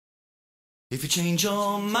If you change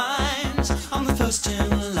your mind, I'm the first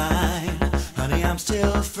in line. Honey, I'm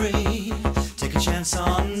still free. Take a chance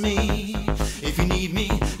on me. If you need me,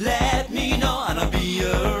 let me know and I'll be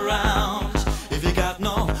around. If you got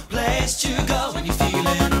no place to go when you're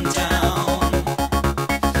feeling down.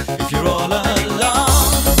 If you're all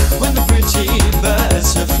alone when the pretty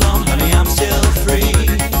birds have flown, honey, I'm still free.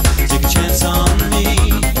 Take a chance on me.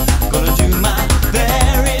 Gonna do my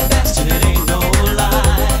very best and it ain't no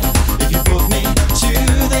lie. If you put me to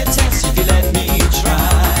the test, if you let me try.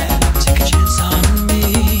 Take a chance on me.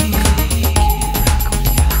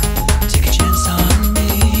 Take a chance on me.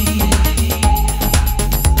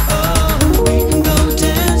 Oh, we can go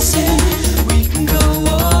dancing, we can go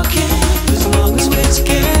walking, as long as we're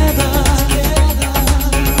together.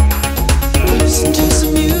 Listen to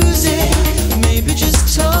some music, maybe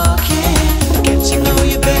just talking, get to know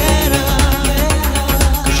you better.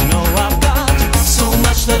 'Cause you know I've got so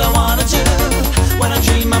much that I wanna do. When I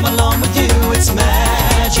dream I'm alone with you, it's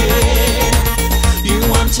magic. You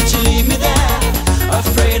wanted to leave me there,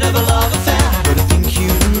 afraid of a love affair, but I think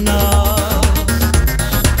you know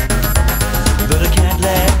that I can't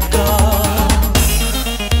let go.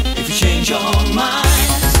 If you change your mind,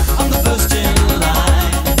 I'm the first in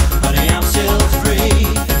line. Honey, I'm still free.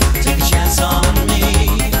 Take a chance on me.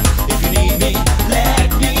 If you need me, let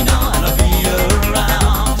me know and I'll be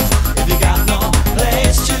around. If you got no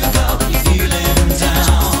place to go when you're feeling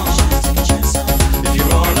down. If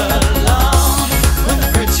you're all alone when the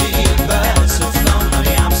pretty birds have flown,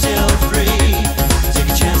 honey, I'm still free. Take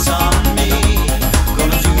a chance on me.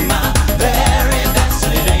 Gonna do my very best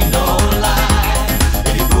and it ain't no lie.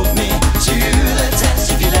 If you put me to the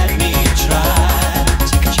test, if you let me try.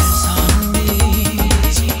 Take a chance on me.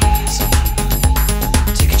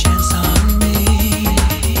 Take a chance on me.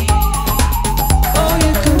 Oh,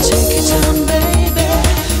 you can take your time, baby.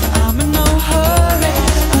 I'm in no hurry.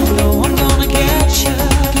 I know I'm gonna get you.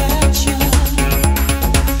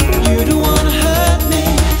 You don't wanna hurt me,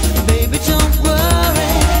 baby, don't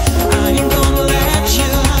worry. I ain't gonna let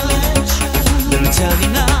you. Let me tell you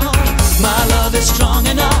now, my love is strong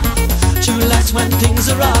enough to last when things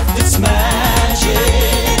are rough. It's magic.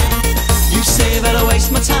 You say that I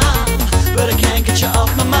waste my time, but I can't get you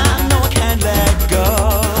off my mind. No, I can't let go,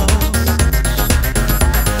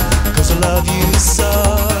 'cause I love you so.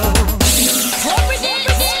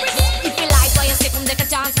 If you like what you sit and take a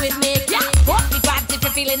chance with me, yeah. What we grab if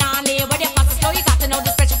you're feeling on it. When you're fast slow, you got to know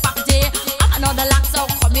the special property. I know the lock, so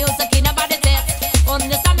come music in about the test.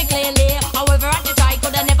 Understand me clearly. However, I try,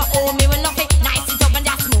 could I never owe me when lucky. Nice it up and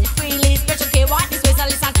just move freely. Special care, what this way, so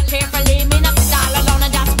listen carefully. Me not sit all alone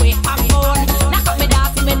and just wait for phone. Knock up me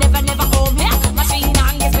dance.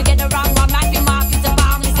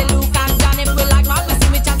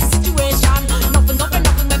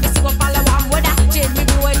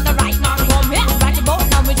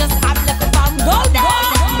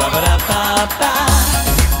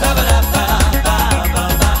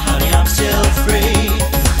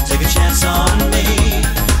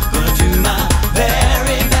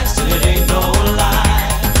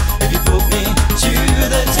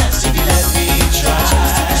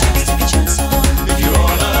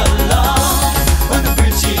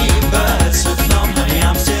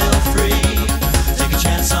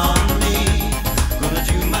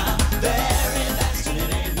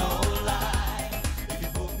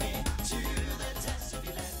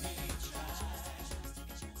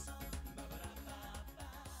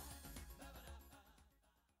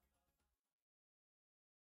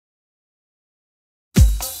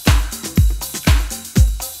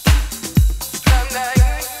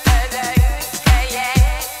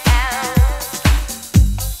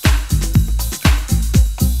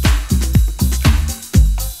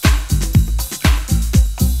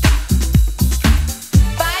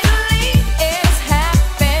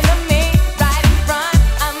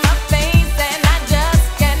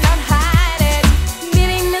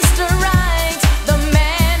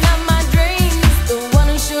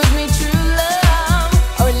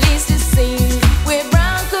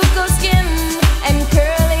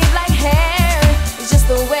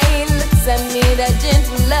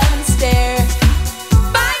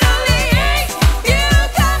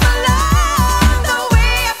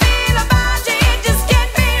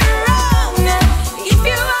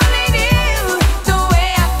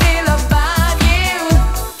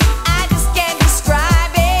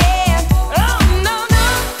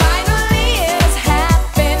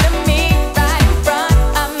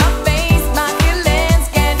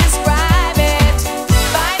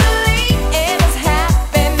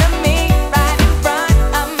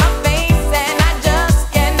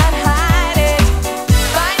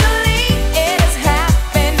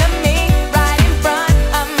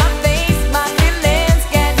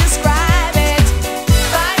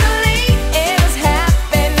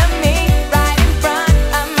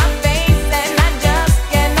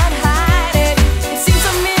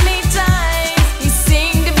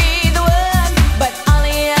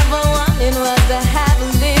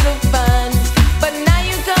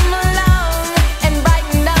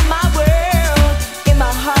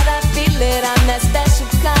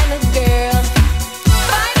 Please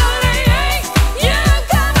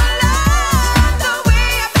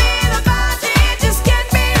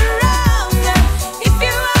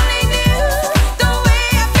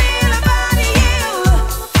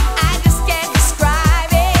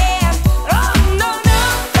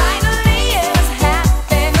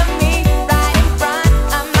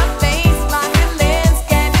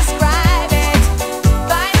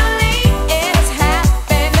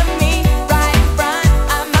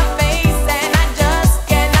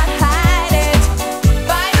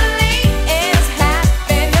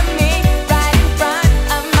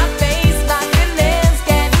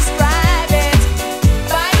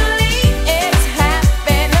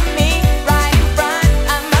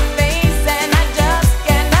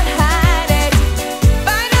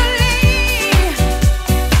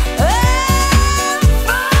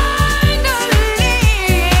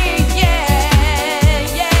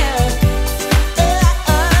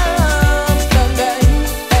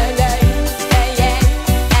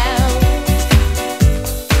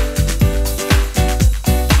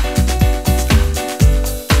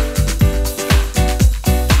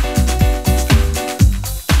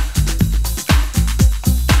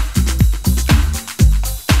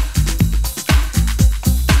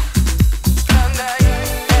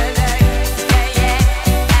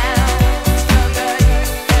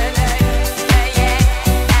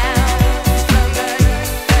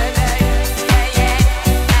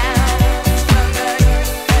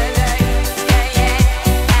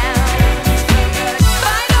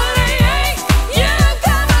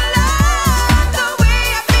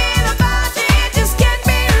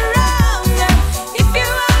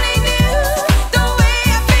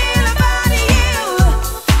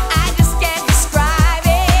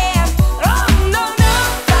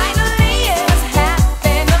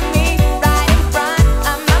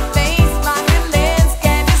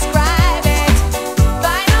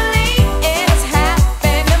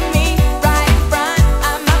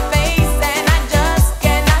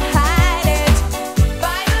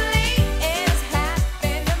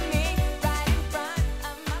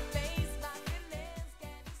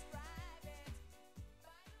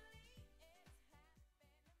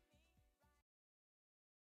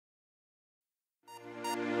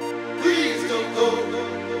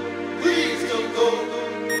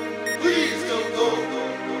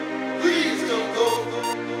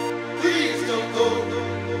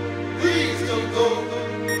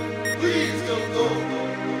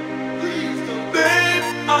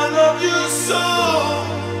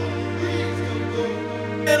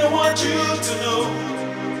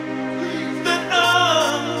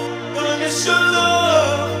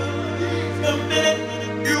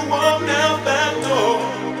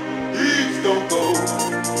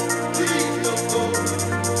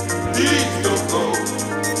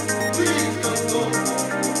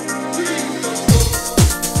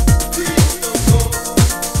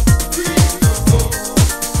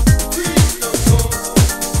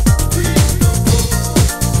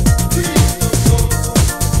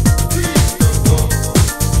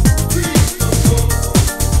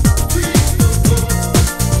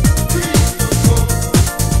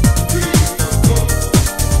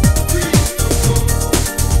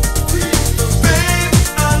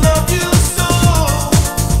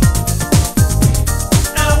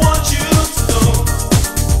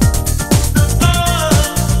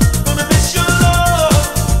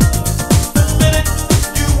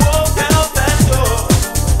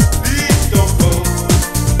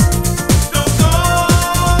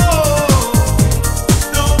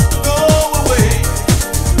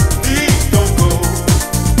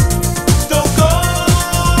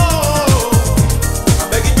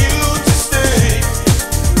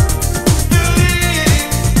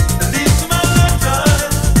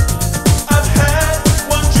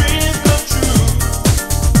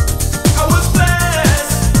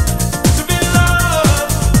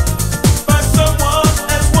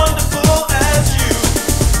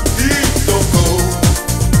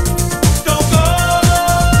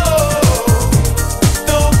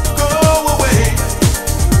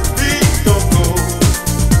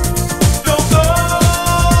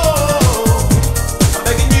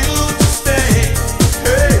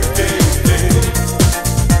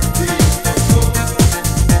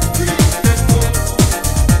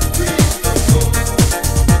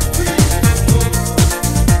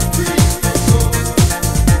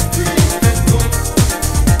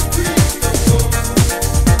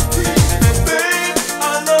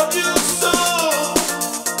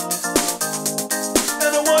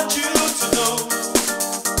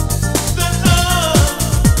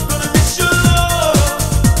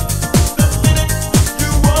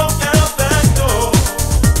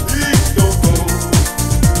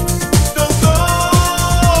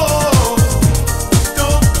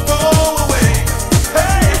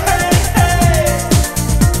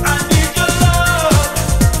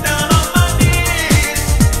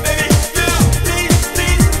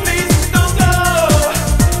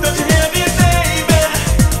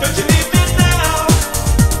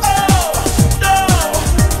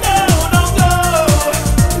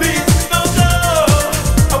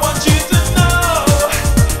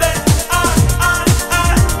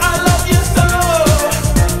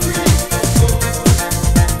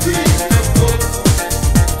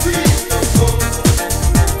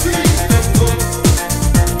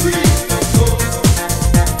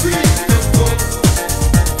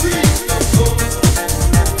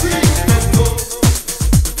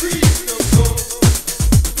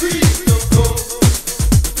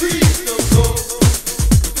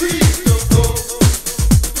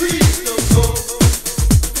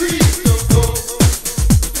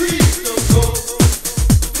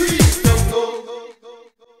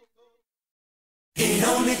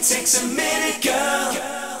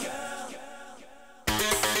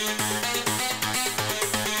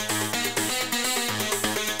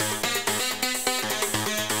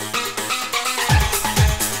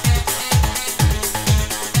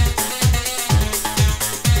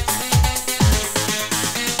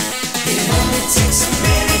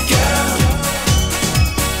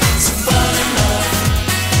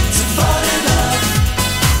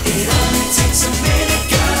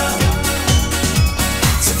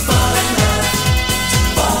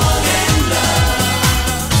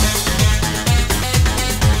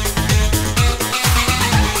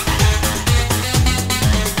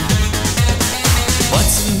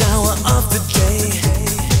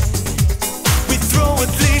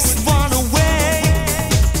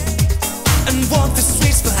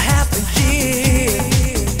streets for half a year,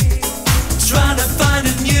 trying to find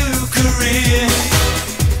a new career.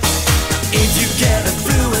 If you get a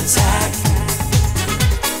flu attack,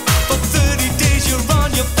 for 30 days you're on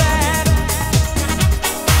your back,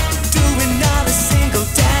 doing not a single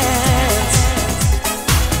dance.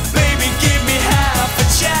 Baby, give me half a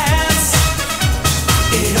chance.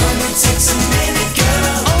 It only takes a minute,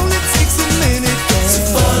 girl. Only takes a minute, girl, to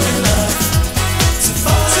fall in love. To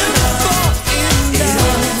fall in love. It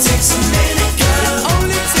only takes a minute, girl.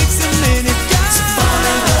 Only takes a minute, girl, to fall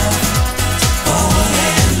in love. Fall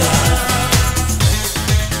in love.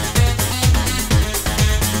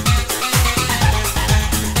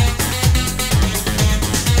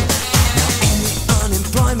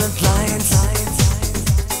 Unemployment lines,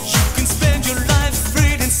 you can spend your life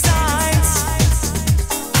reading signs,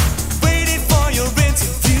 waiting for your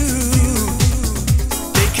interview.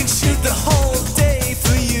 They can shoot the whole day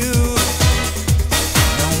for you.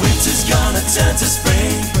 Now winter's gonna turn to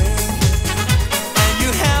spring, and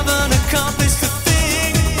you haven't accomplished a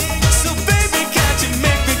thing. So baby, can't you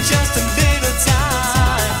make me just a little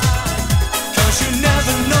time? 'Cause you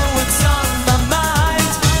never know what's on my mind.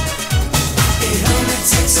 It only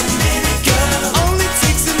takes a minute, girl. Only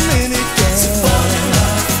takes a minute, girl, to fall in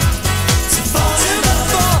love. To fall in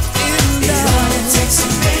love. It only takes a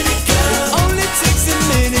minute, girl. Only takes a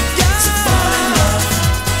minute, girl, to fall in love.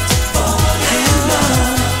 Fall in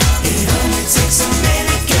love. It only takes a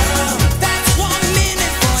minute, girl. That's 1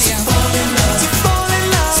 minute for you. To fall in love.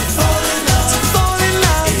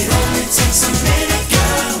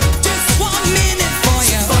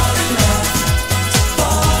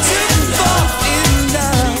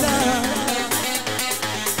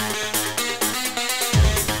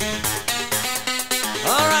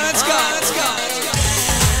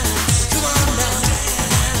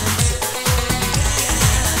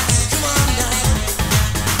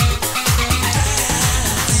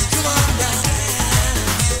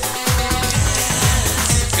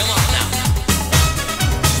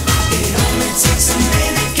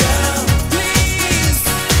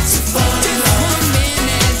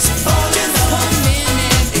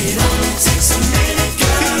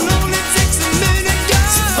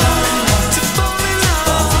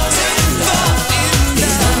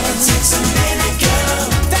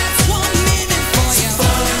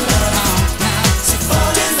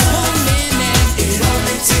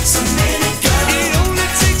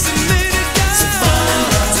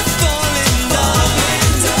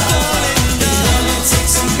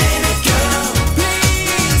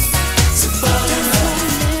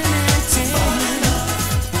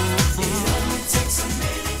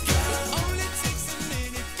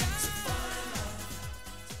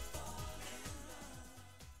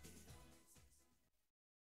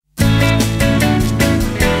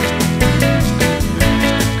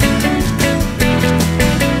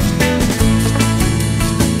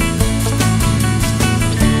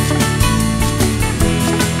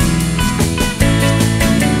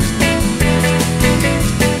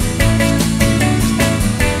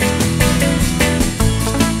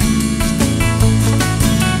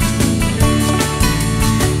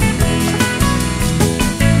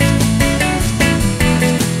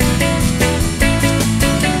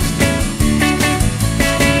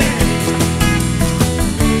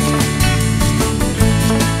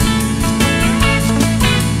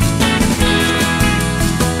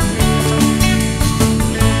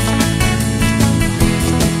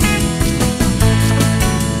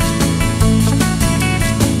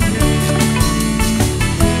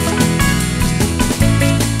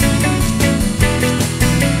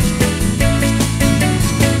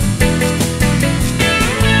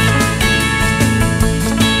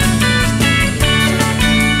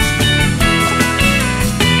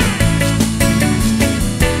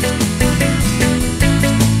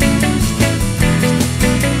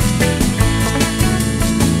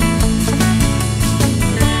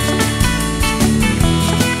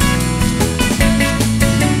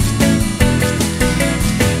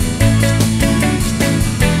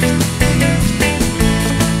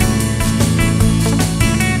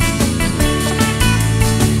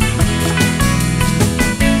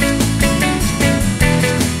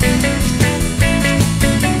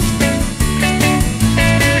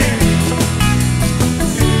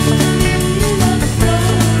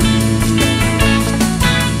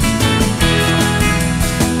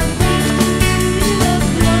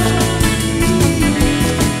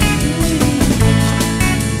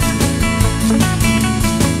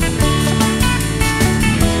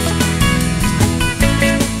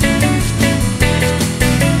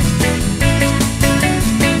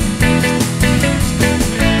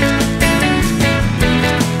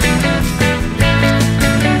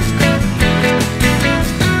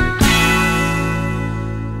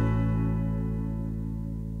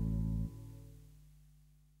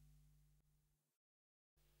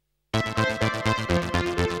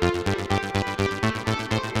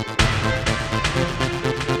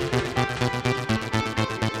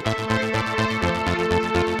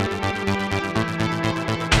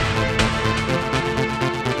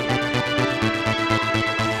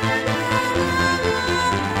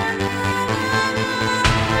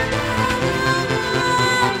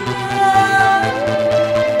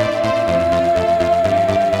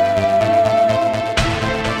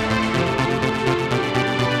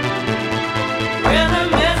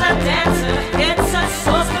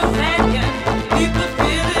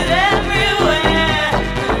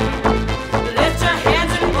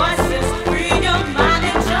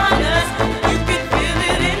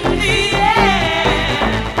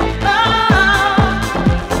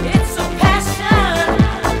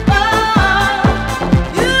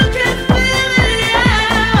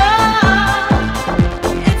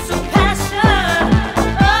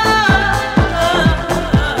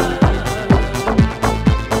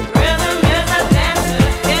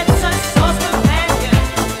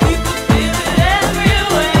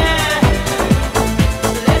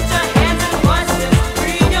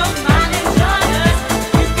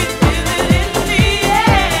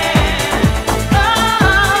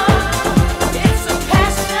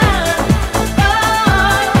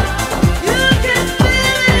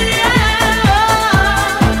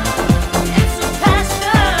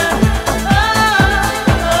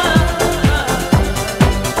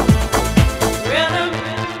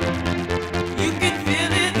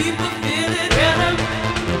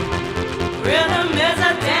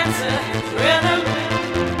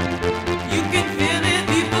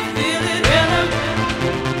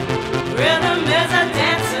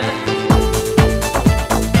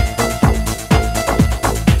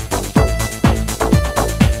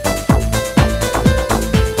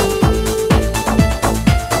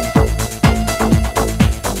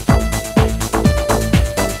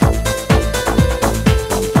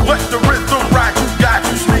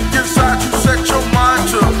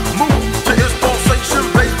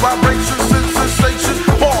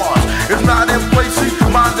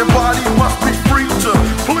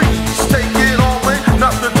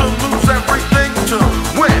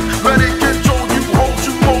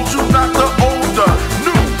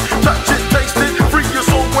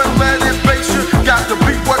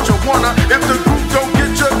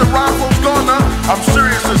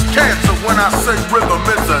 say rhythm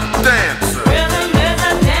is a dancer. Rhythm is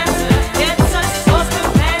a dancer, it's a source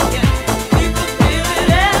companion. People feel it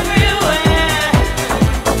everywhere.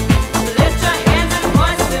 Lift your hands and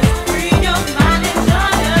voices, free your mind and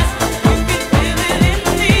join us. You can feel it in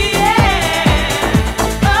the air.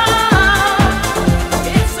 Oh,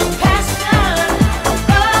 it's a passion.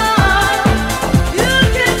 Oh, you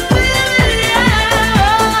can feel it,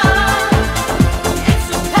 yeah. It's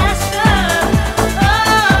a passion. Oh.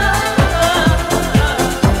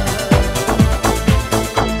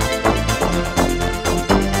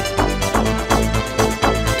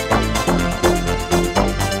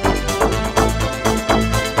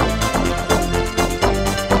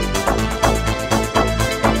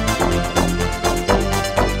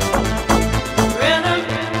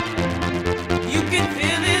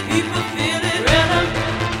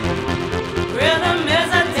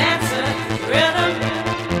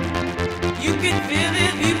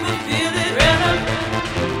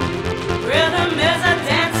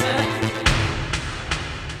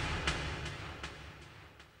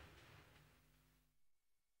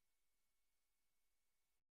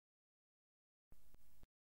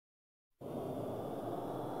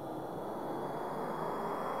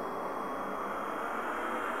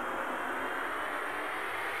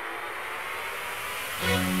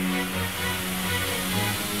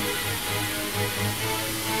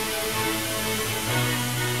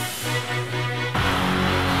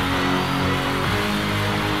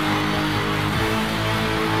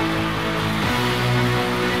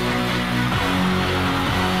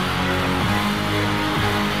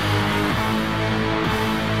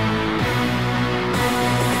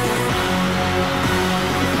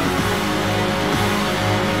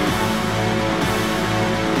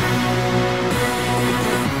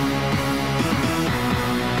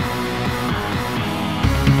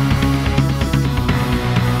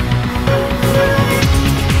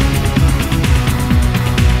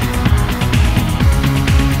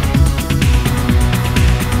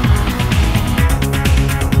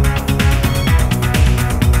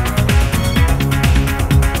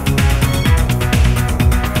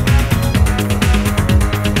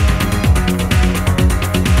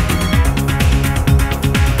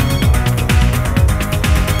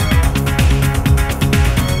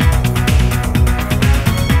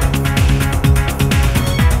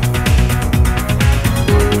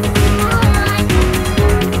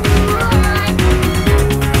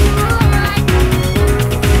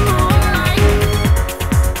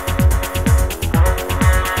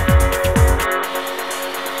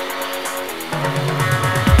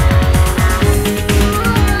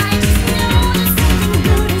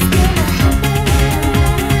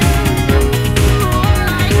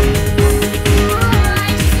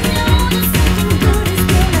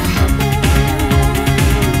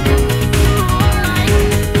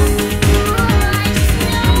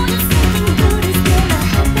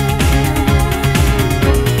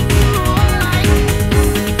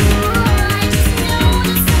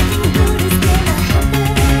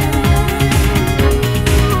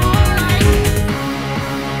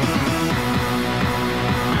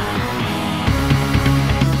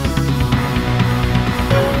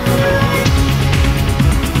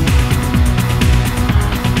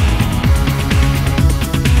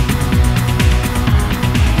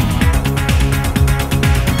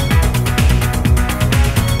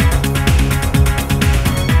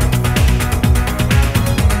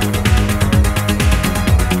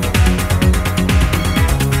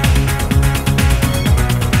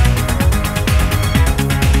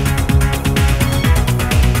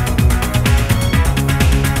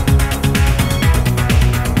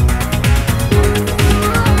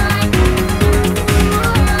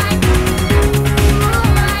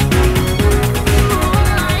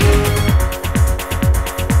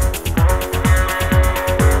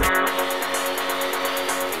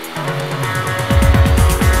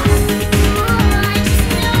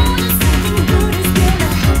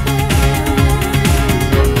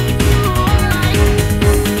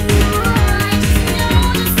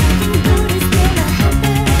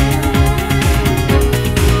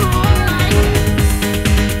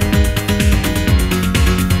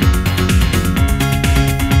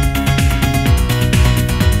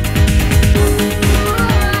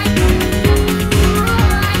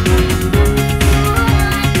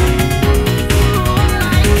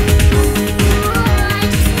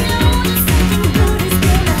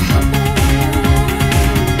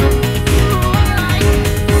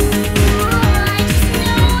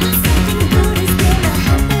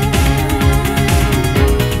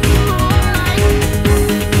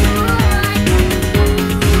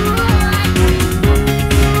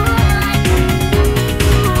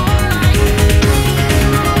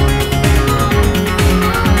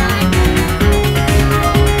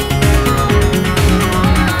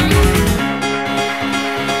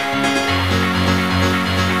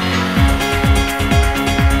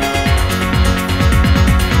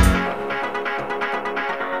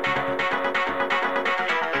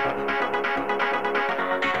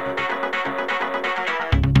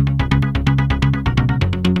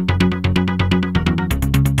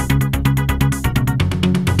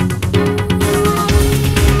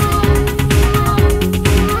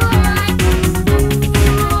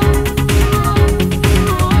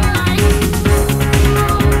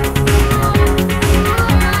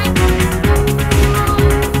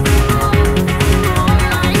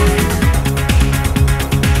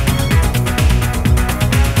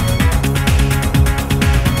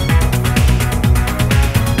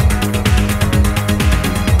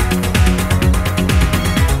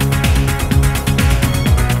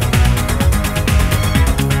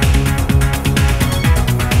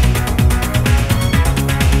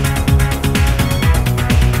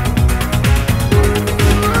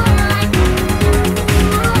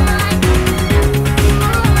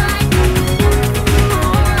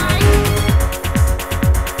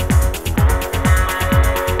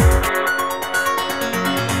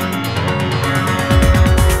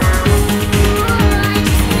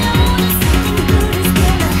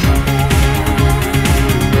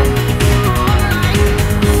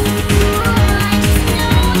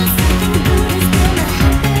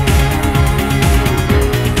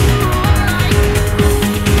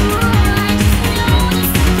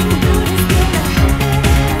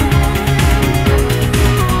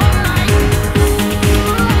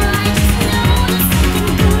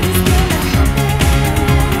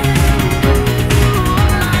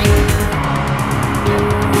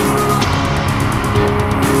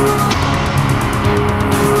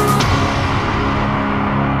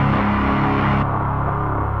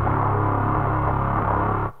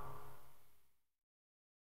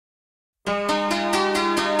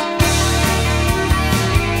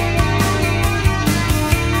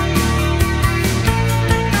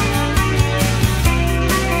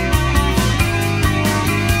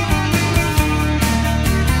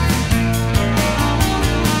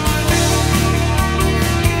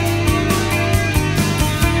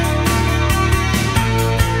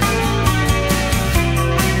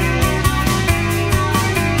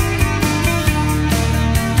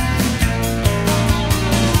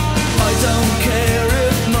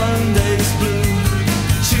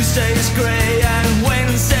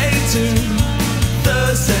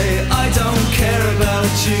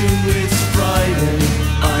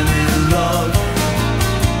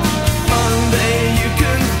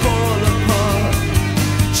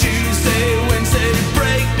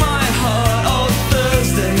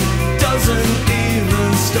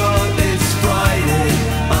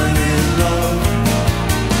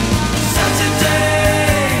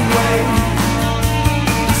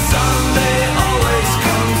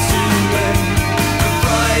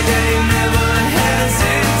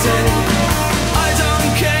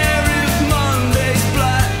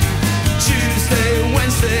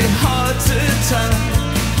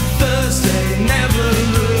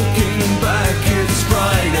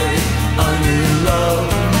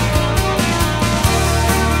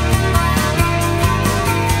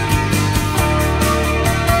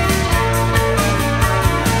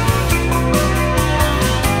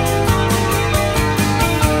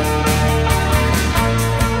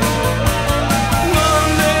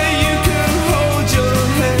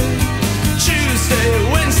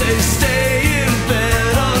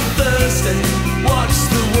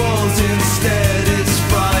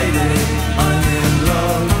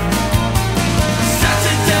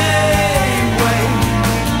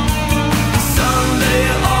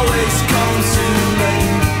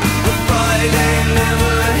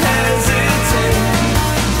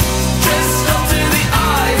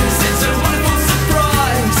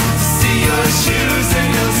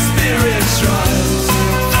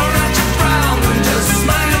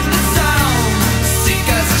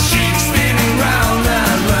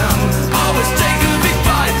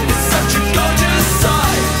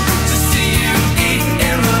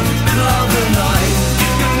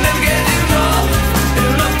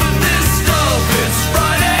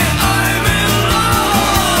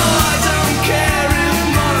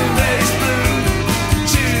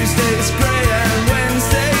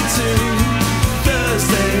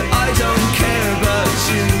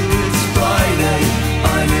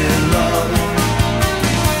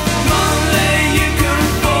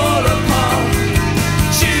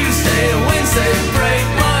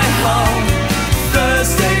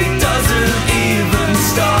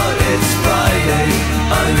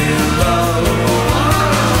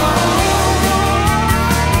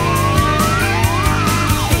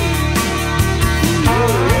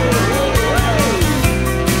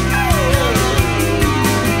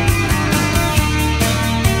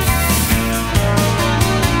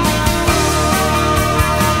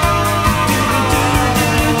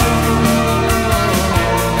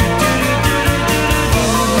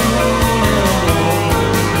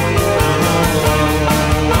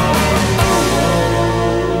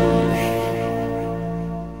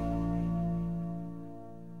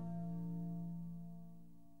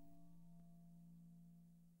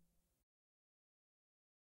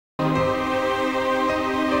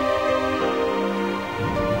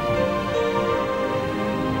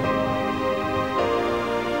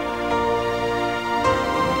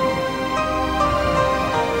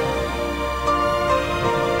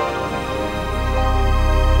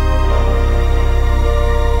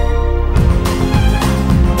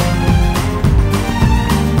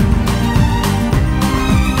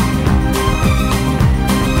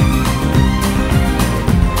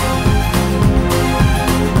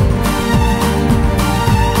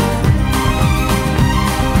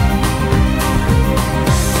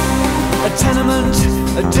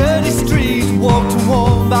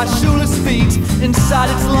 feet inside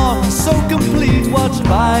its lungs, so complete, watched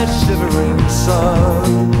by a shivering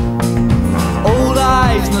sun. Old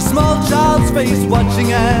eyes in a small child's face,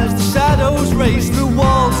 watching as the shadows race through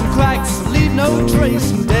walls and cracks, leave no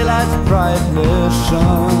trace in daylight's brightness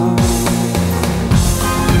shone.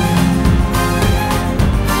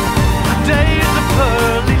 The days of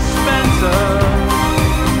Pearly Spencer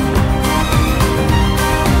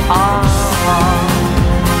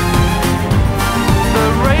the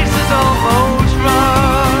race is almost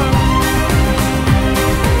run.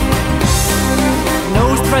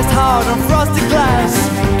 Nose pressed hard on frosted glass,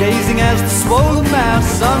 gazing as the swollen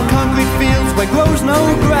mass on concrete fields where grows no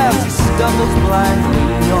grass, he stumbles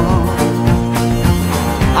blindly on.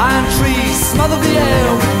 Iron trees smother the air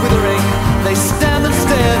with withering, they stand and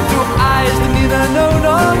stare through eyes that neither know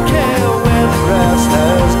nor care where the grass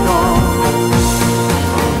has gone.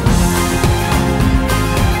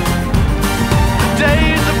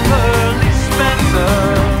 Days of Pearly Spencer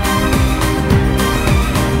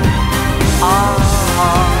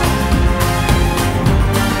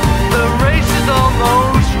the race is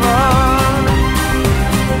almost run.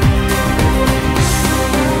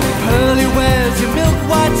 Pearly wears your milk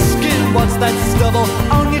white skin, what's that stubble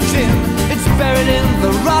on your chin? It's buried in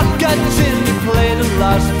the rot gut gin. You played a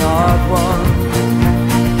lost, not won.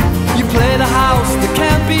 You play the house that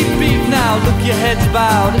can't be beat. Now look, your head's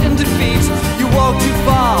bowed in defeat. You walk too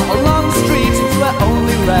far along the street where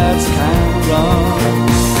only rats can run.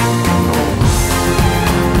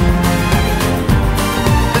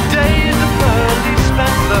 The days of Pearly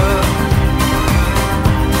Spencer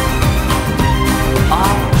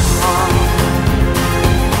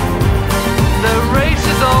the race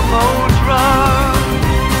is almost run.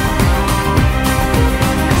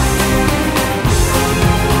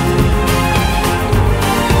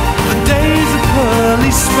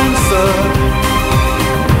 Pearly Spencer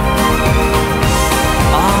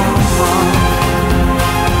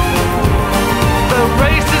the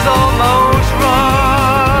race is almost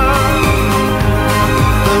run.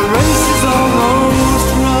 The race is almost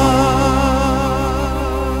run.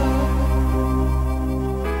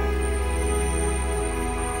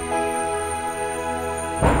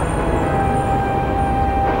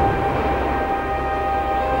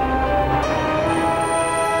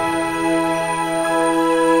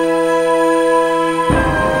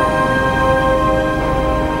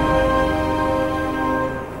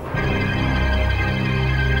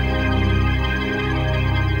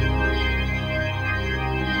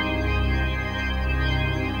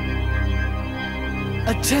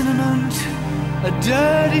 A tenement, a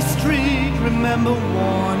dirty street, remember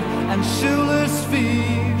worn and shoeless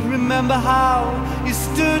feet. Remember how you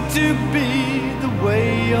stood to be the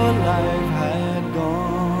way your life had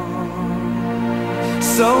gone.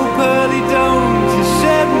 So Pearly, don't you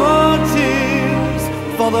shed more tears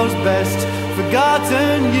for those best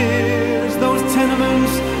forgotten years. Those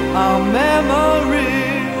tenements are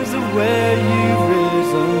memories of where you've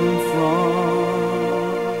risen from.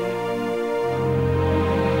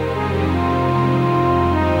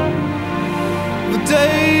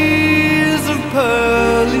 Days of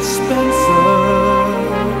Pearly Spencer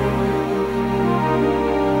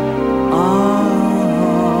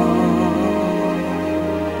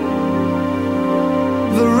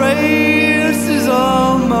the race is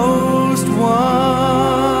almost won.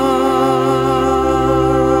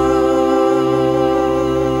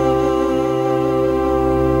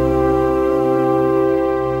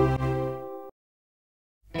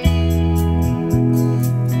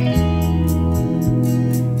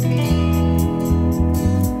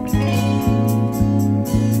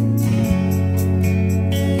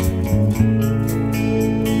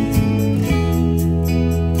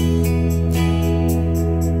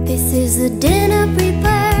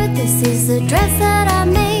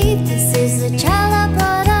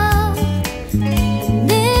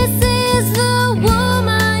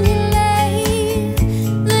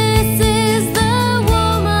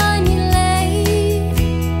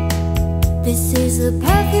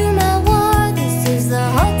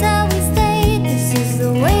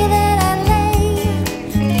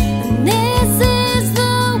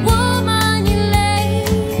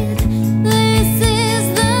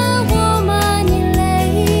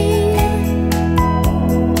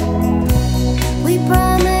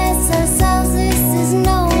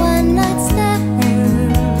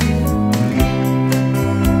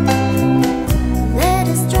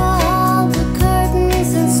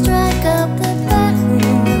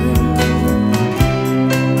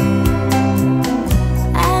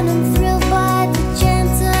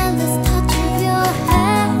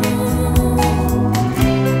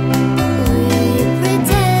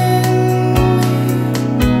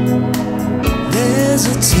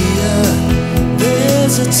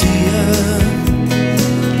 a tear,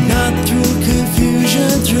 not through confusion,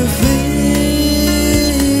 through fear,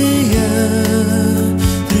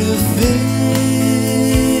 through fear.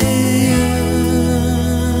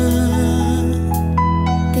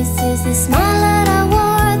 This is the smile that I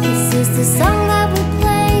wore, this is the song that we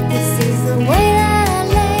played, this is the way that I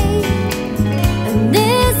lay, and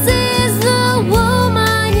this is the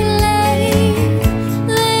woman you lay,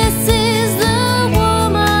 this is the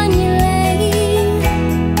woman you lay.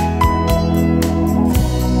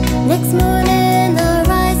 Next morning our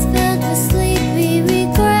eyes filled with sleepy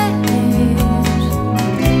regret,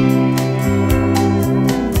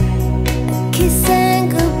 a kiss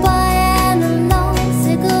and goodbye and a long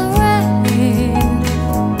cigarette.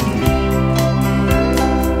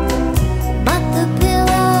 But the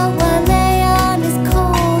pillow I lay on is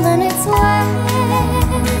cold and it's wet.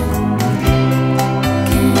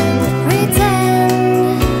 Can't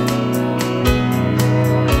pretend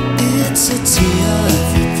It's a tear,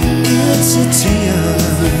 it's a tear,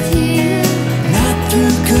 not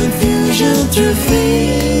through confusion, through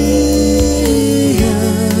fear,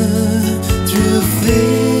 through fear.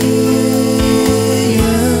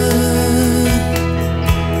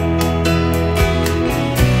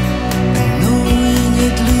 And knowing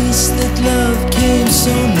at least that love came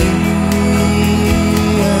so near,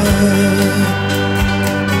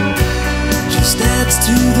 just adds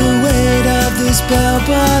to the weight of this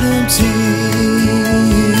bell-bottom tear.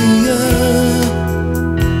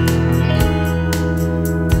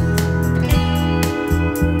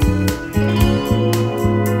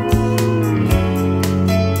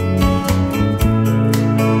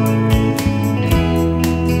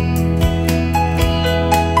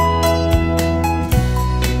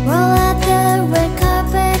 roll out the red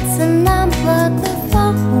carpets and unplug the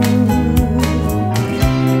phone.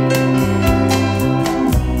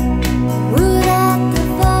 Root out the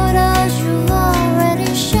photos you've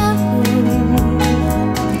already shown.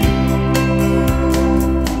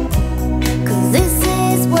 'Cause this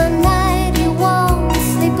is one night you won't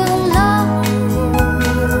sleep alone.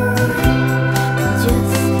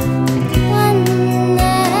 Just one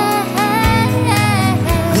night.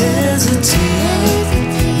 There's a tear,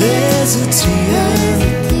 there's a tear,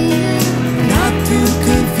 not through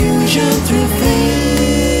confusion, through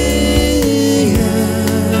fear,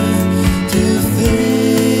 through fear.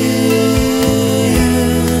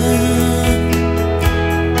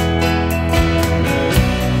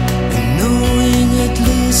 And knowing at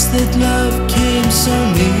least that love came so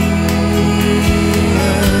near,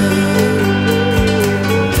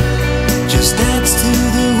 just adds to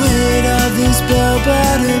the weight of this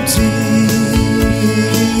bell-bottom tear.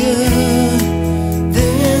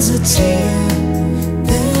 There's a tear,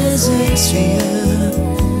 there's a tear,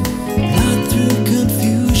 not through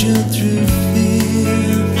confusion, through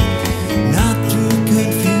fear, not through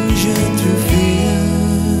confusion, through fear.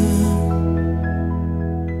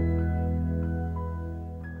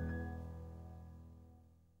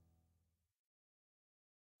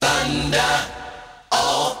 Thunder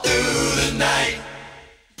all through the night.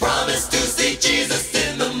 Promise to see Jesus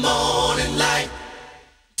in the morning light.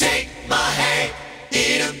 Take my hand,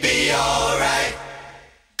 it'll be alright.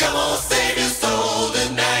 Come on, save your soul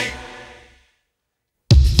tonight.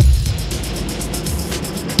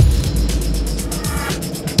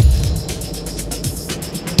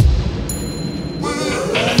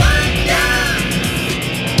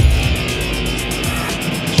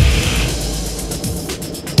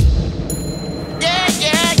 Yeah,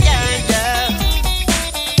 yeah, yeah, yeah.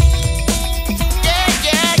 Yeah,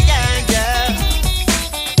 yeah, yeah, yeah.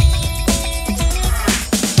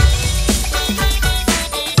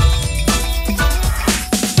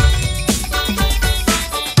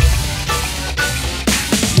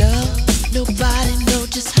 Love, nobody know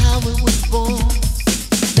just how it was born.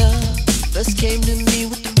 Love first came to me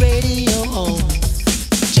with the radio on.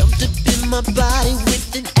 Jumped up in my body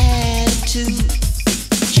with an attitude.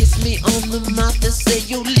 Kiss me on the mouth and say,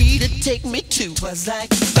 yo, leader, take me to. 'Twas like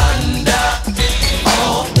Thunder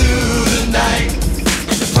all through the night.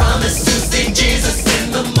 Promise to see Jesus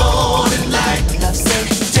in the morning light. love said,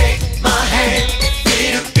 Take my hand,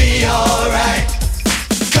 it'll be alright.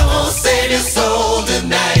 Come on, save your soul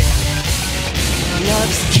tonight.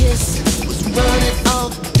 love's kiss was running all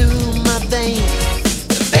through my veins.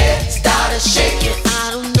 The bed started shaking.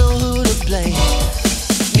 I don't know who to blame.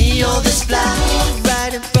 Me or this fly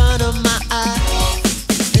right in front of my eye.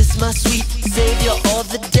 Is this my sweet savior or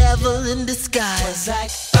the devil in disguise? 'Twas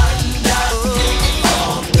like Thunder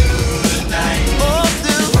all through the night. all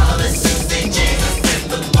through. Promise to see Jesus in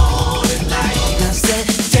the morning light. Love said,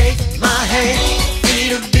 Take my hand,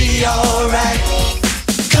 it'll be alright.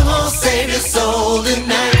 your soul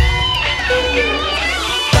tonight.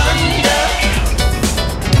 Thunder.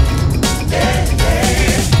 Yeah, yeah.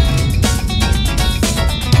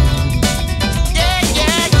 Yeah,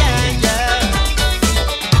 yeah, yeah, yeah.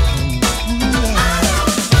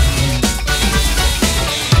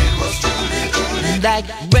 It was truly, truly like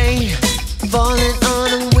rain falling on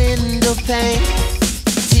a window pane.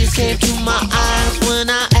 Tears came to my eyes when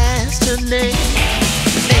I asked her name.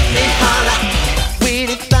 Make me holler when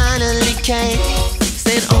it finally came.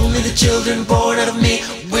 Said only the children born out of me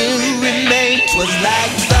will remain. 'Twas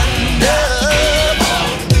like thunder. All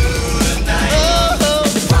through the night. Oh,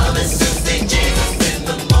 promise to see Jesus in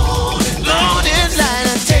the morning light. Morning light,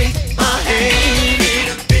 I take my hand.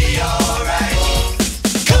 It'll be alright.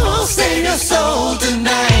 Come on, save your soul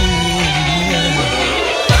tonight.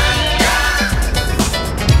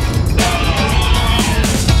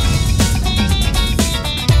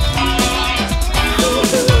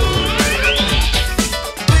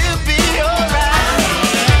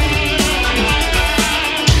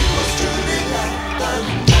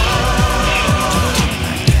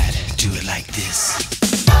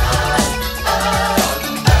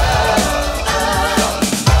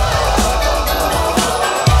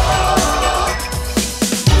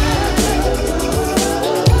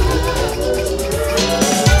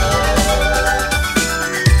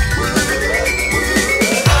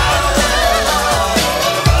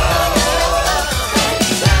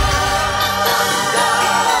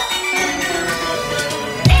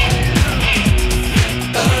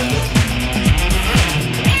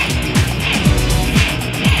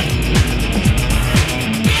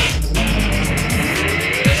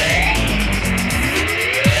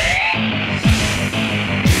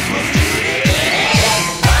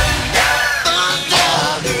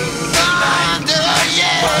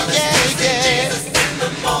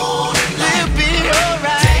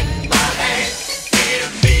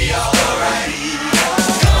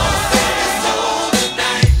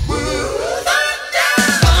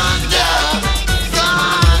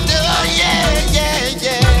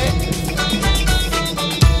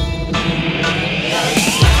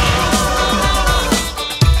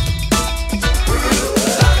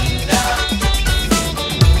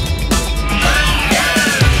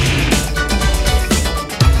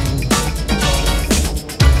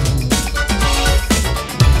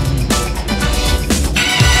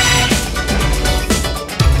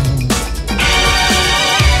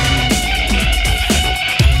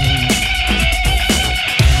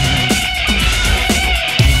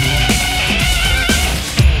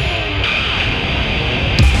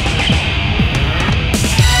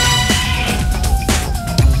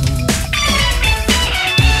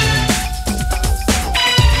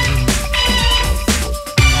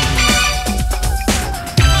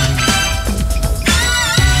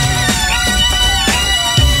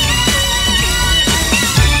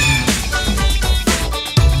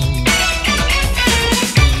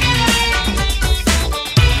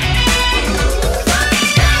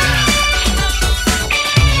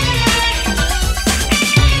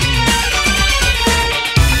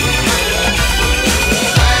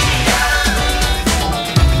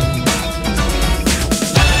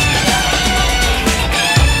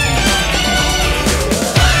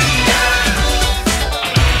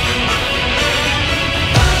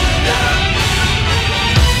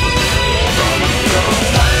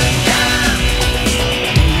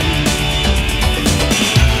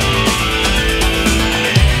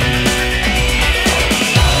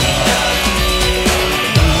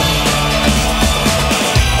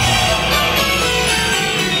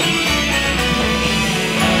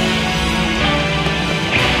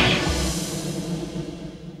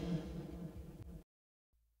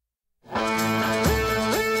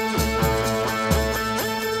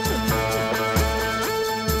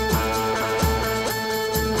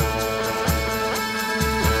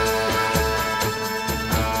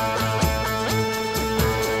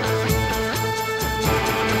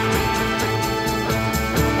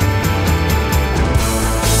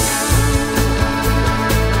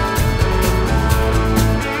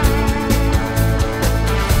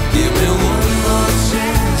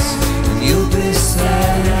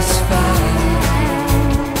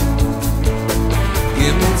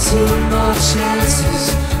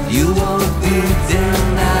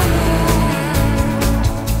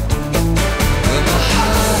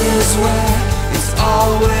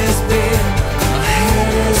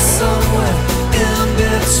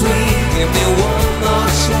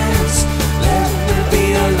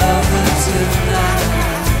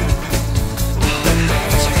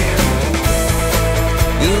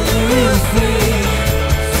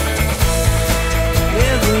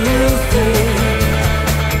 You're the real thing.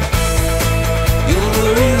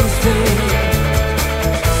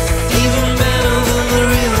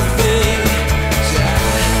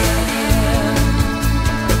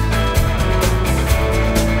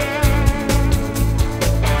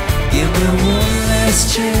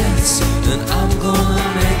 last chance, and I'm gonna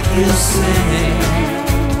make you sing.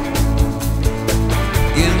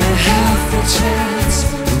 Give me half a chance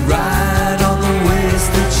to ride on the waves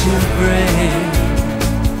that you bring.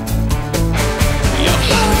 Your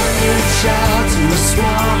heart reach out to a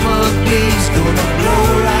swarm of bees, gonna blow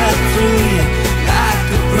right through you like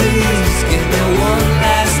a breeze. Give me one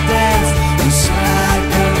last dance and slide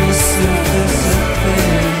down the surface of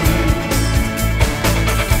things.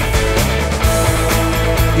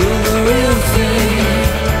 You're the real thing,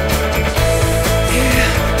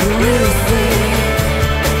 yeah, the real thing.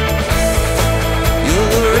 You're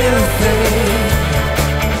the real thing,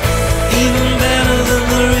 even better than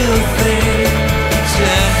the real thing,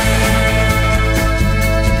 yeah.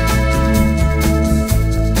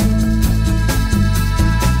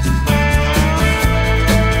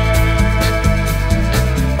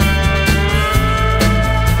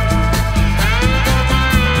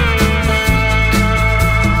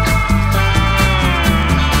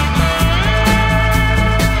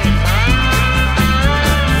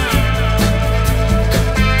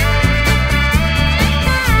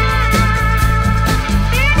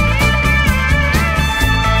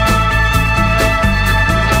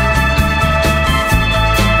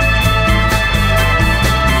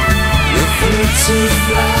 To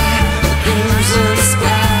fly, the crimson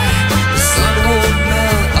sky, the sun won't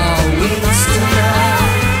melt our wings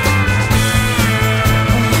tonight.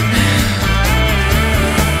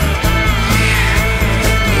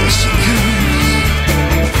 Here she comes.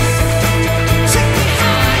 Take me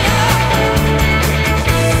higher,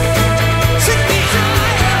 take me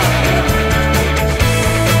higher.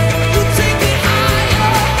 You take me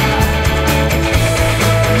higher,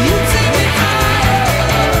 you take me higher.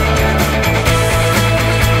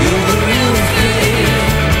 You're the real thing,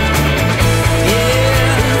 yeah,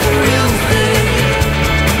 the real thing.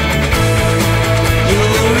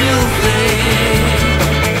 You're the real thing,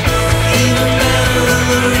 even better than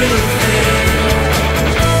the real thing,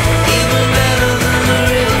 even better than the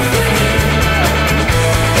real thing,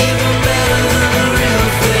 even better than the real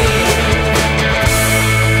thing.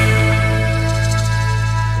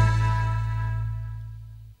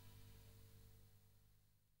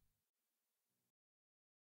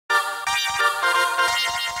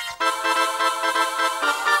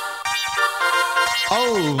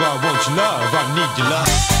 Oh, I want your love, I need your love.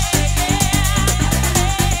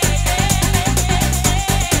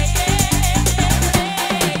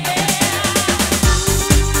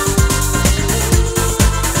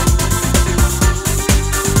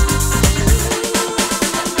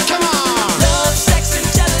 Come on! Love, sex,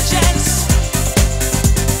 intelligence.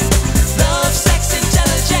 Love, sex,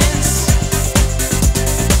 intelligence.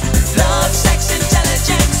 Love, sex,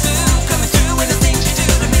 intelligence. Ooh, coming through with the things you do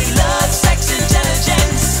to me. Love, sex,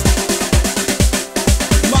 intelligence.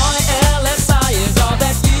 My LSI is all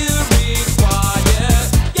that you require.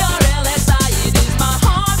 Your LSI, it is my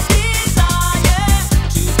heart's desire.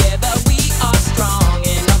 Together we are strong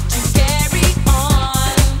enough to carry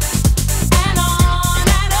on and on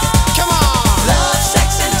and on. Come on! Love,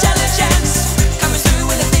 sex, intelligence. Coming through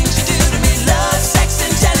with the things you do to me. Love, sex,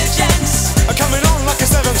 intelligence. I'm coming on like a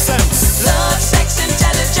seventh sense. Love, sex,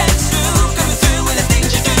 intelligence. Ooh, coming through with the things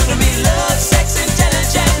you do to me. Love, sex,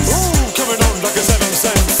 intelligence. Ooh, coming on like a seventh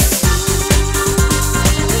sense.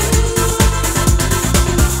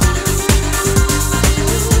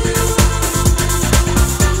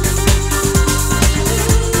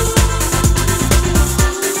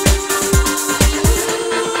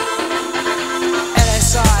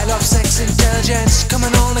 LSI, love, sex, intelligence,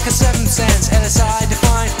 coming on like a seventh sense. LSI,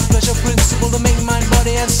 define pleasure principle to make mind,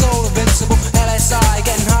 body, and soul invincible. LSI,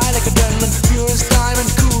 getting high like adrenaline, pure as diamond,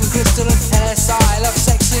 cool and crystalline. LSI, love,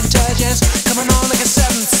 sex, intelligence, coming on like a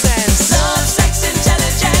seventh sense. Love, sex,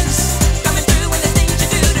 intelligence. Coming through with the things you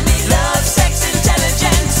do to me. Love, sex,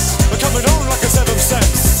 intelligence. I'm coming on like a seventh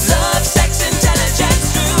sense. Love, sex,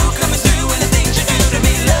 intelligence. Ooh, coming through with the things you do to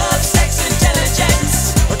me. Love, sex,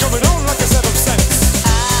 intelligence. I'm coming on like a seventh sense.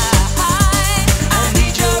 I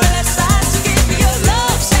need your LSI to give me your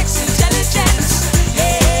love, sex, intelligence.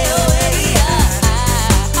 Hey, oh, hey,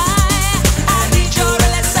 I need your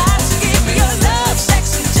LSI to give me your love,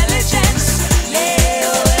 sex, intelligence. Hey,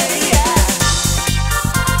 oh, hey,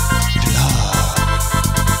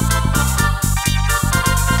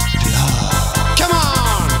 Come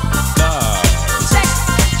on! sex,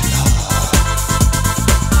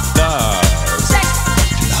 sex.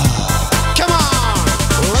 Come on!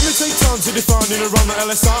 Well, let me take time to define and around the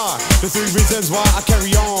LSI. The three reasons why I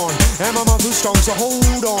carry on. And my mind's too strong, so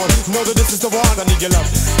hold on. Know that this is the one I need your love.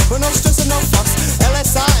 But no stress and no fuss.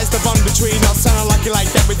 LSI is the bond between us. And I like you like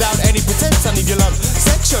that without any pretense. I need your love,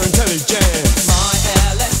 sex, your intelligence. My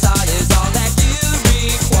LSI is all that you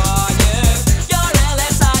require. Your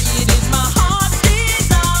LSI, it is my heart's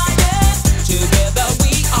desire. Together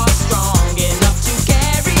we are strong enough to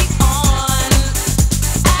carry on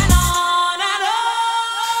and on and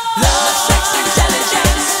on. Love, sex,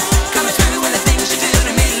 intelligence, coming through with the things you do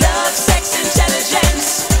to me. Love, sex,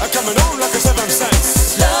 intelligence, Coming on like a seventh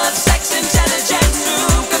sense. love, sex, intelligence,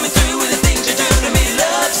 coming through with the things you do to me.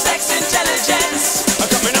 Love, sex, intelligence.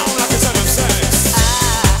 Coming on like a seventh sense.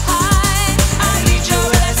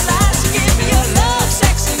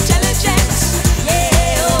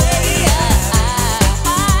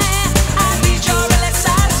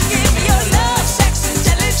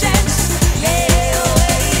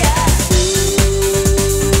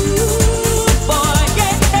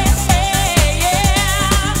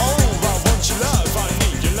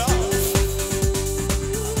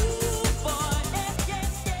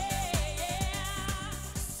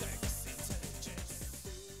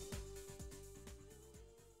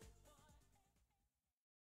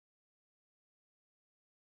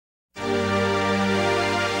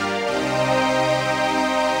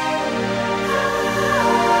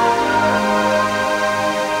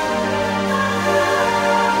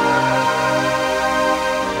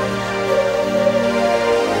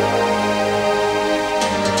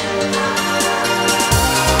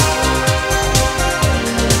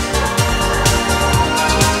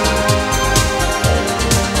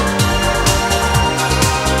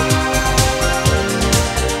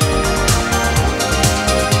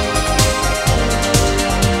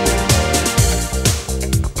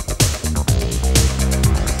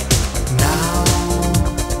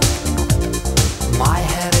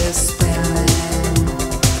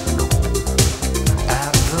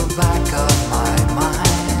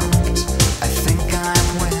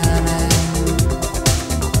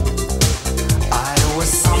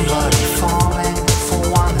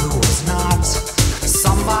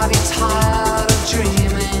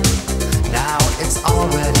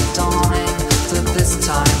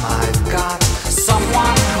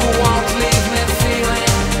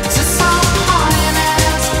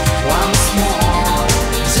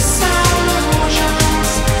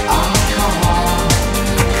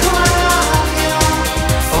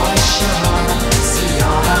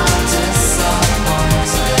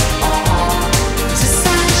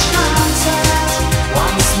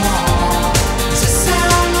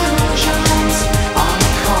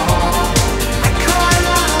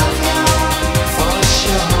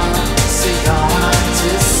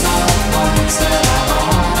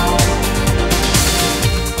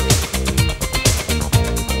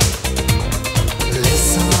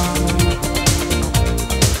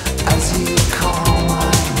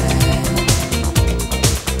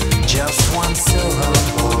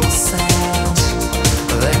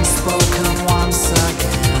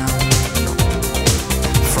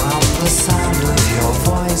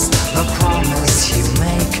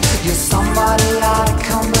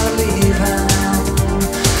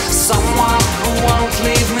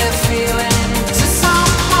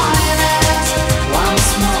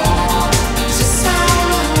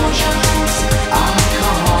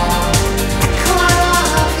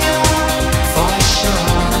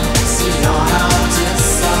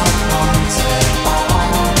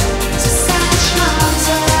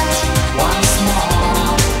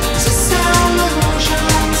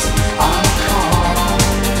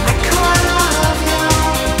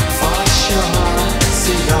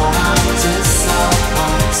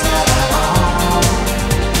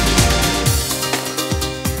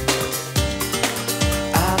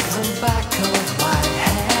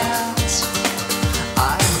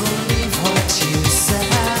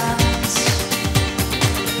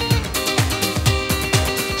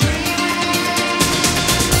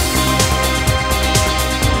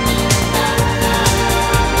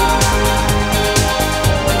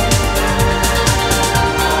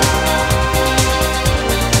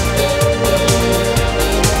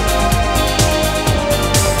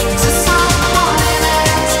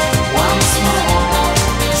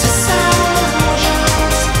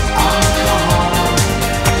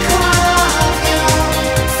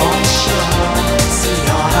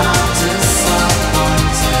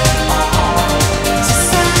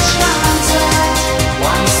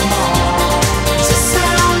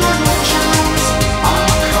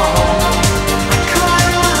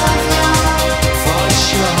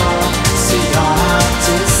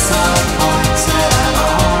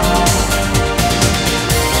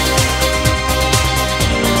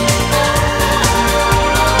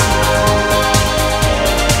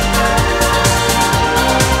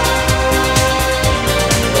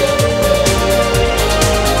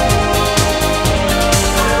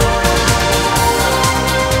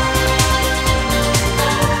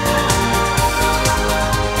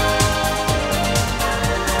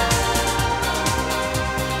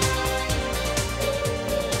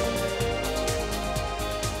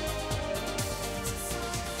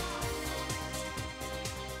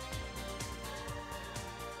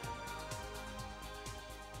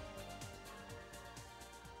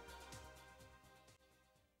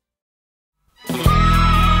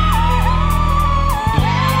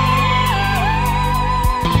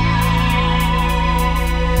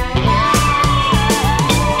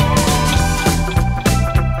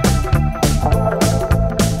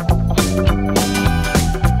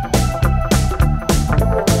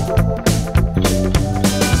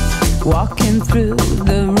 Walking through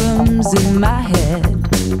the rooms in my head,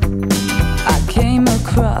 I came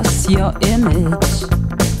across your image.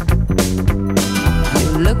 You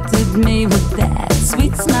looked at me with that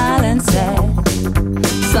sweet smile and said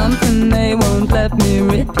something they won't let me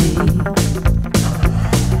repeat.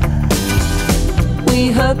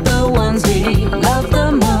 We hurt the ones we love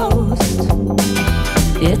the most.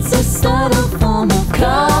 It's a subtle form of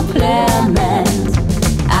compliment.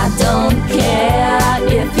 I don't care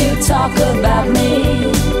if you talk about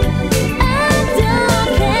me. I don't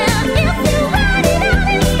care if you write it on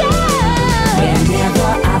your sky.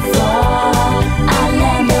 Whenever I fall, I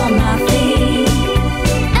land on my feet.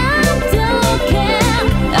 I don't care,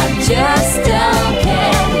 I just don't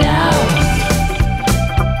care now.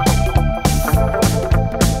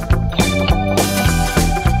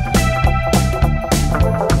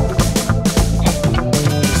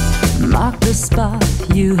 Mark the spot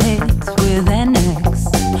you hate with an X,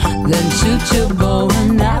 then shoot your bow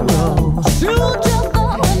and arrow. Shoot your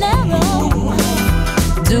bow and arrow.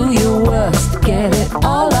 Do your worst, get it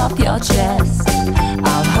all off your chest.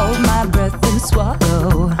 I'll hold my breath and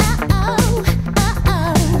swallow.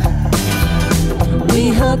 We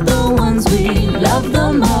hurt the ones we love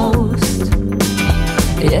the most.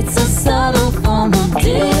 It's a subtle form of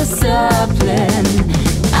discipline.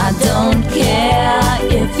 I don't care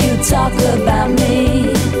if you talk about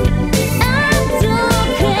me. I don't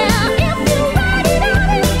care if you write it on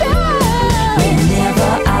your sky.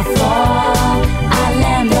 Whenever I fall, I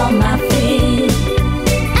land on my feet.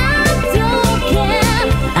 I don't care,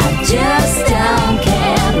 I just don't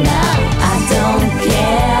care now. I don't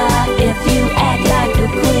care if you act like a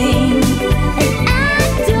queen. I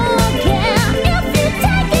don't care if you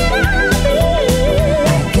take it on me.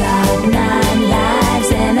 I got 9 lives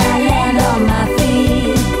and I land on my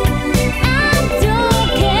feet. I don't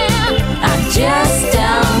care, I just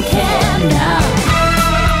don't care now.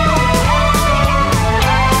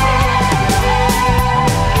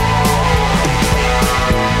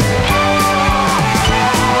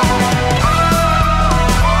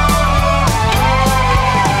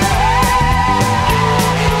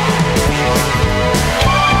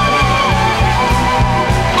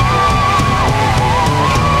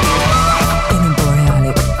 In a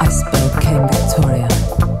borealic iceberg came Victoria,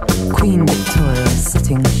 Queen Victoria,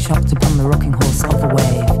 sitting shocked upon the rocking horse of a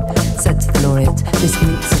wave, said to the laureate, "This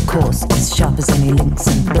minx, of course, is sharp as any lynx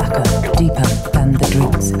and blacker, deeper than the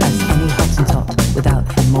drinks, as any Hottentot without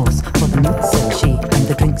remorse. For the minx," said she, "and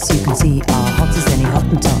the drinks you can see are hot as any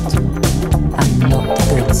Hottentot, and not the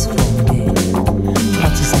goods for me.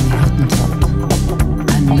 Hot as any Hottentot,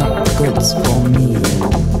 and not the goods for me.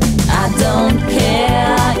 I don't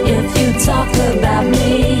care if you talk about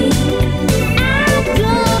me. I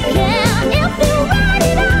don't care if you write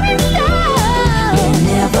it on your sky.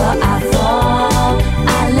 Whenever I fall,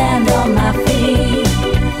 I land on my feet.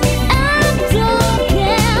 I don't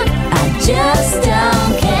care, I just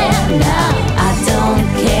don't care now. I don't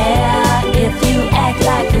care if you act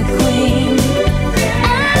like a queen.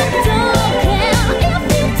 I don't care if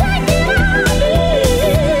you take it on me.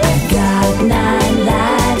 I got 9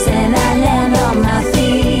 lives and I land on my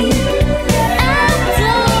feet. I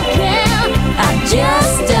don't care, I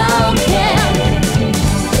just don't care.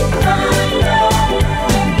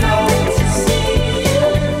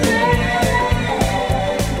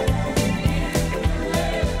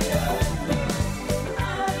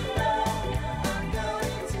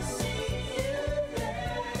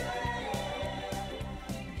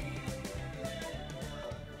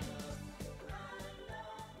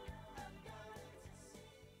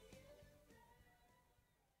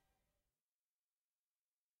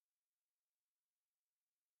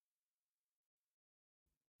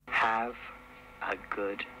 Have a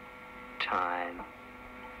good time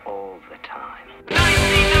all the time.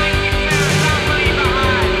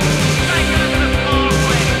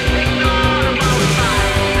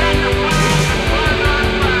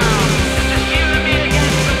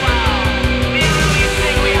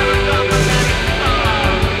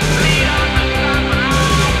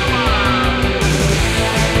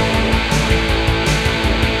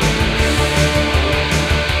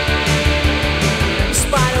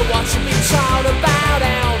 Spider watching me child about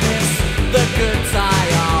Elvis. The good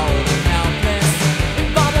die old and helpless. In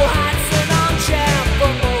bubble hats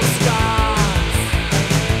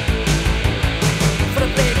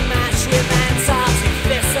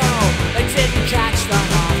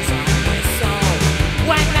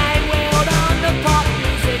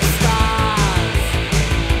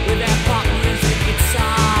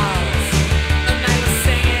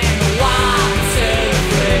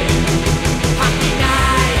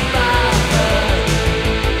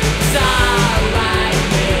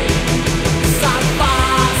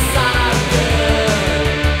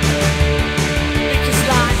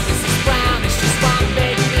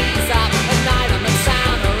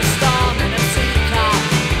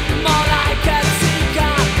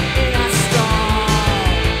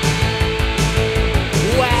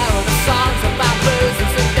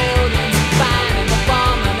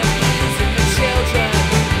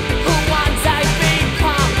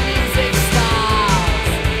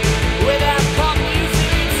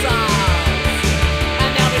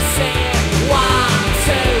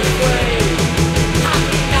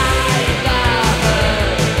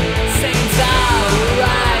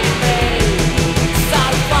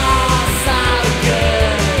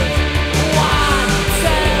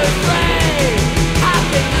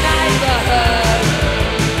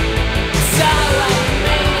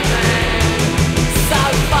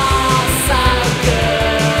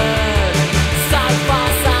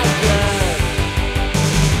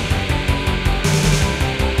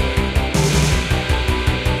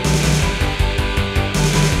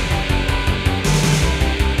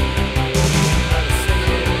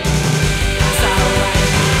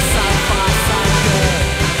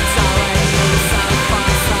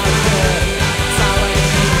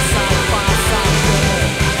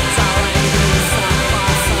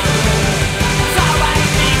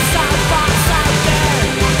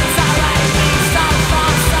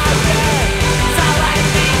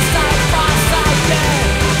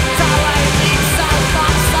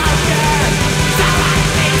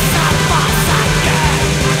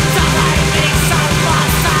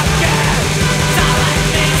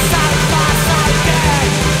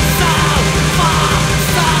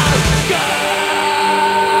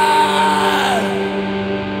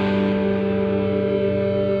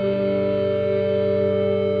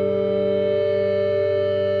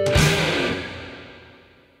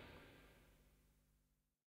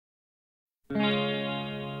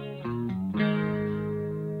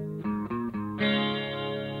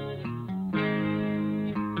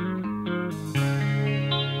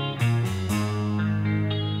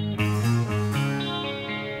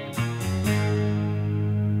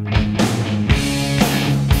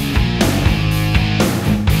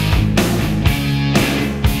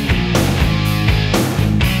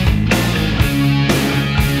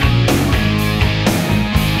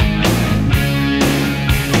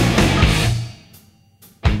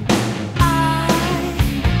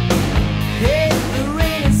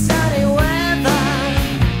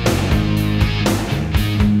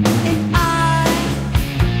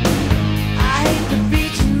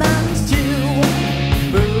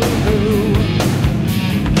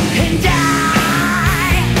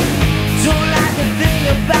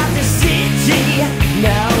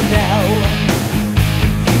No, no.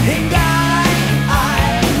 And I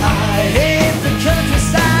hate the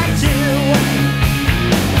countryside too.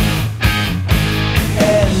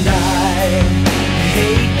 And I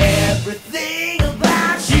hate everything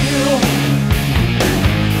about you.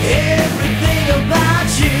 Everything about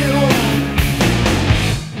you.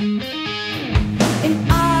 And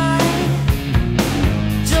I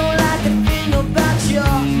don't like a thing about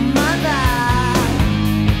your mother.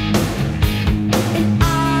 And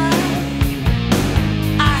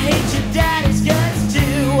I hate your daddy's guts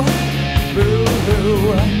too.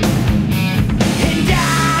 Boo-hoo. And I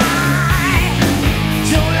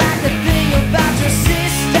don't like a thing about your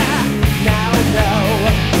sister. No, no.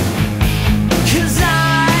 'Cause I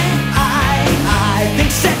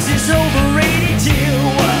think sex is overrated too.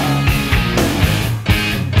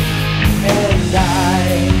 And I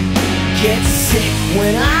get sick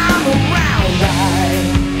when I'm around. I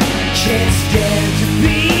can't stand to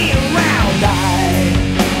be around. I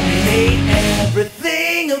hate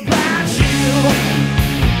everything about you.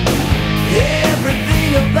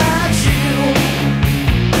 Everything about you.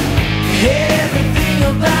 Everything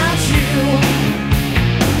about you.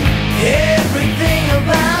 Everything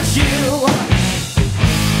about you.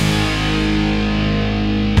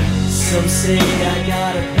 Some say I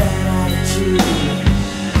got a bad attitude,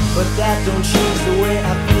 but that don't change the way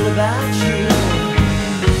I feel about you.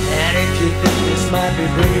 And if you think this might be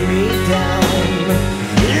bringing me down,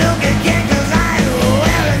 look again, 'cause I ain't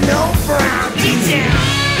wearing no frown. Detail.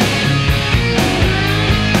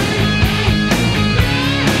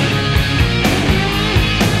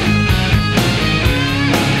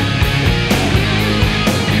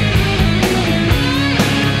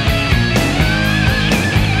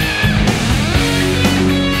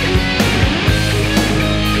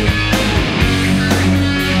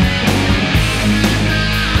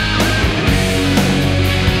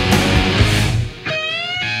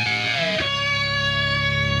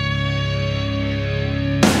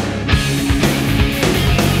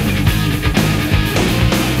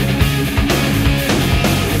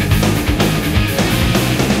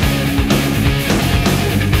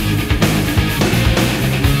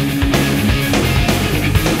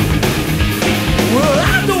 Well, I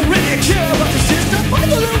don't really care about your sister. But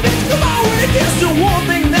the little bitch, come on, when it gets to one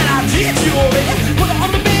thing that I did you already. But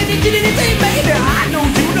on the bed, you did anything, baby. I know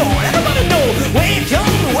you know it. Everybody know where it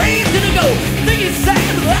comes and where it's gonna go. Think it's sad,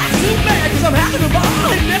 but that's too bad, 'cause I'm having a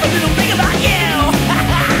ball and never gonna think about you.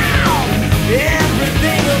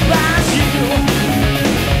 Everything about you.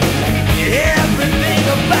 Everything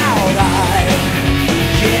about I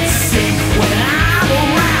get sick when I'm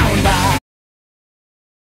around. I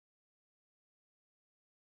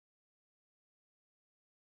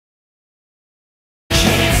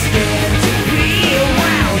can't stand to be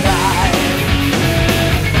around. I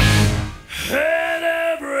hate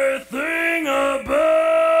everything about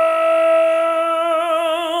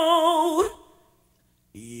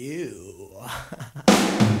you.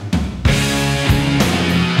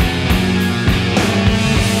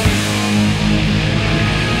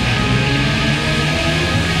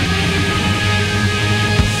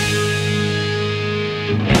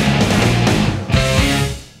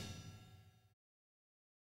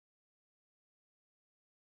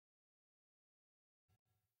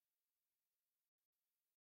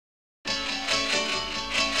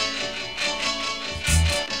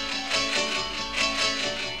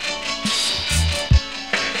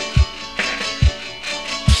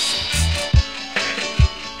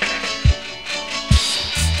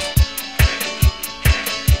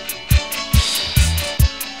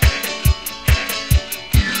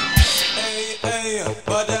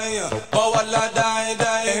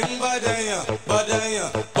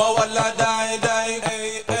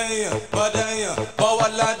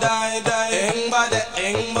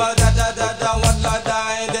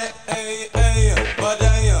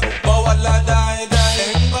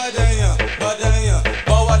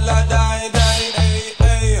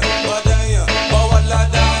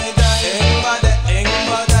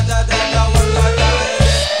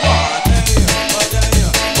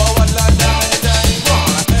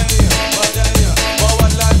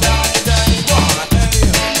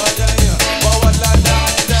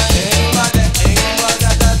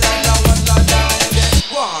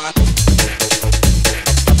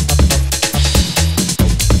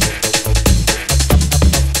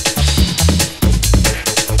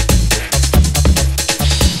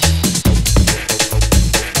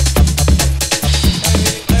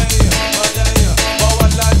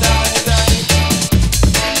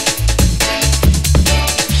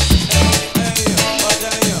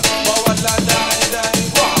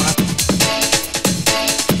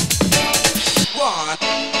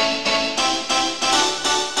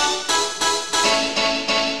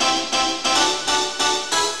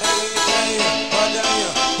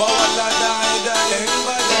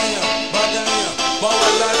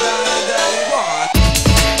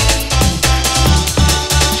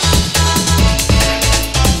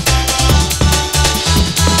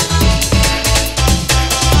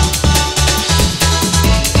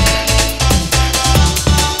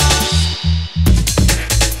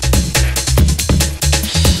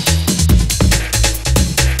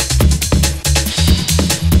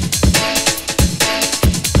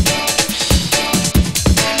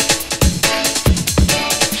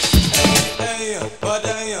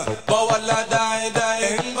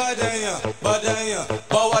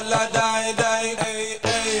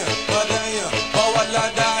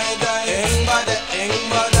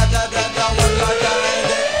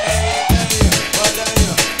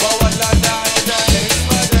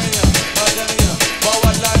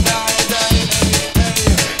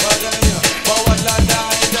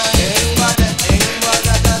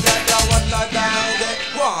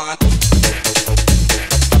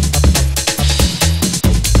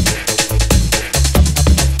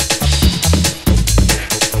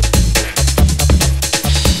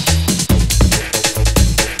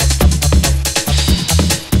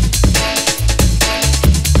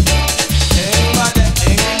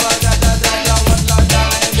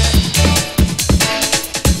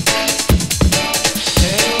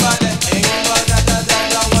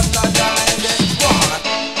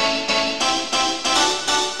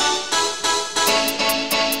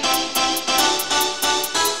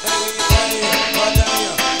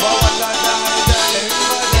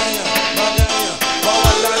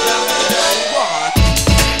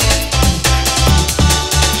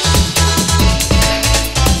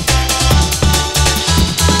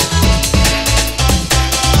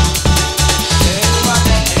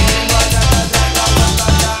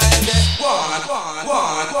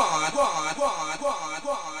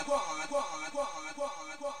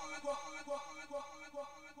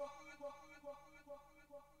 one.